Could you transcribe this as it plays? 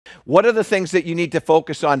What are the things that you need to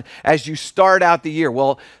focus on as you start out the year?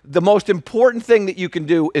 Well, the most important thing that you can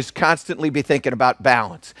do is constantly be thinking about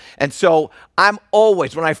balance. And so I'm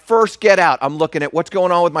always, when I first get out, I'm looking at what's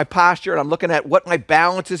going on with my posture, and I'm looking at what my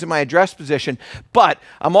balance is in my address position, but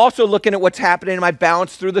I'm also looking at what's happening in my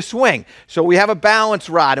balance through the swing. So we have a balance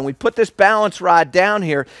rod, and we put this balance rod down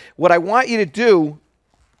here. What I want you to do,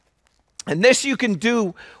 and this you can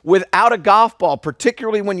do without a golf ball,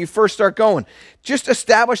 particularly when you first start going. Just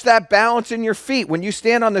establish that balance in your feet. When you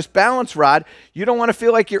stand on this balance rod, you don't want to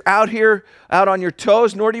feel like you're out here, out on your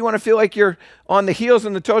toes, nor do you want to feel like you're on the heels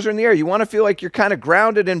and the toes are in the air. You want to feel like you're kind of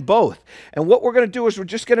grounded in both. And what we're going to do is we're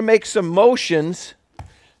just going to make some motions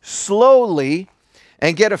slowly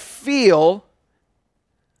and get a feel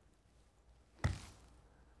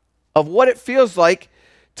of what it feels like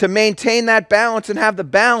to maintain that balance and have the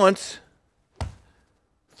balance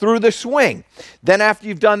through the swing. Then after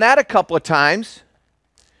you've done that a couple of times,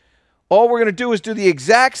 all we're going to do is do the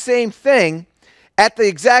exact same thing at the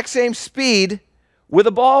exact same speed with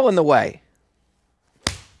a ball in the way.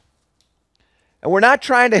 And we're not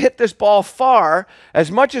trying to hit this ball far as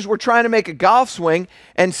much as we're trying to make a golf swing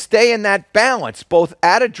and stay in that balance, both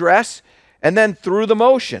at address and then through the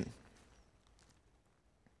motion.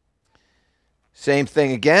 Same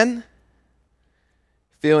thing again.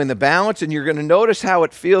 Feeling the balance, and you're going to notice how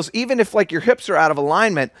it feels. Even if like your hips are out of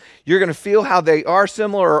alignment, you're going to feel how they are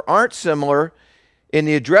similar or aren't similar in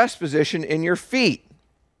the address position in your feet.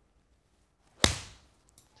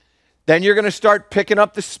 Then you're going to start picking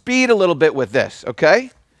up the speed a little bit with this,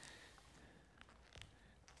 okay?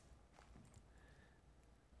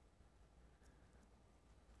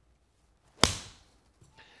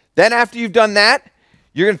 Then after you've done that,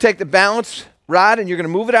 you're going to take the balance rod and you're going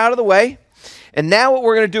to move it out of the way. And now what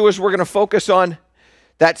we're going to do is we're going to focus on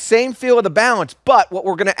that same feel of the balance, but what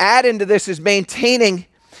we're going to add into this is maintaining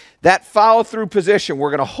that follow-through position.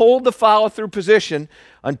 We're going to hold the follow-through position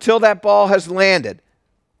until that ball has landed.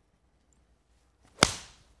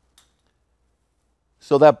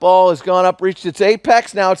 So that ball has gone up, reached its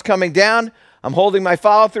apex. Now it's coming down. I'm holding my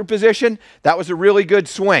follow-through position. That was a really good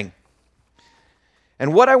swing.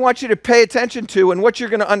 And what I want you to pay attention to and what you're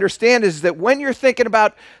going to understand is that when you're thinking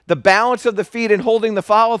about the balance of the feet and holding the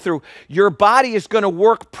follow-through, your body is going to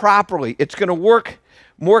work properly. It's going to work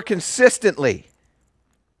more consistently.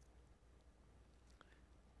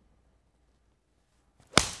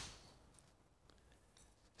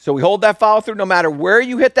 So we hold that follow-through no matter where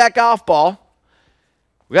you hit that golf ball.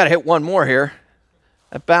 We got to hit one more here.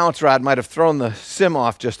 That balance rod might have thrown the sim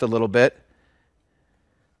off just a little bit.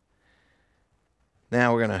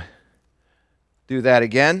 Now we're going to do that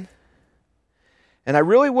again. And I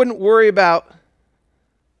really wouldn't worry about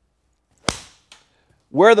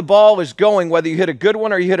where the ball is going, whether you hit a good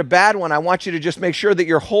one or you hit a bad one. I want you to just make sure that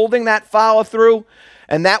you're holding that follow through.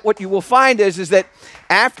 And that what you will find is that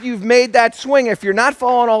after you've made that swing, if you're not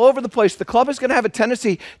falling all over the place, the club is going to have a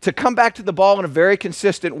tendency to come back to the ball in a very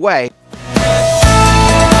consistent way.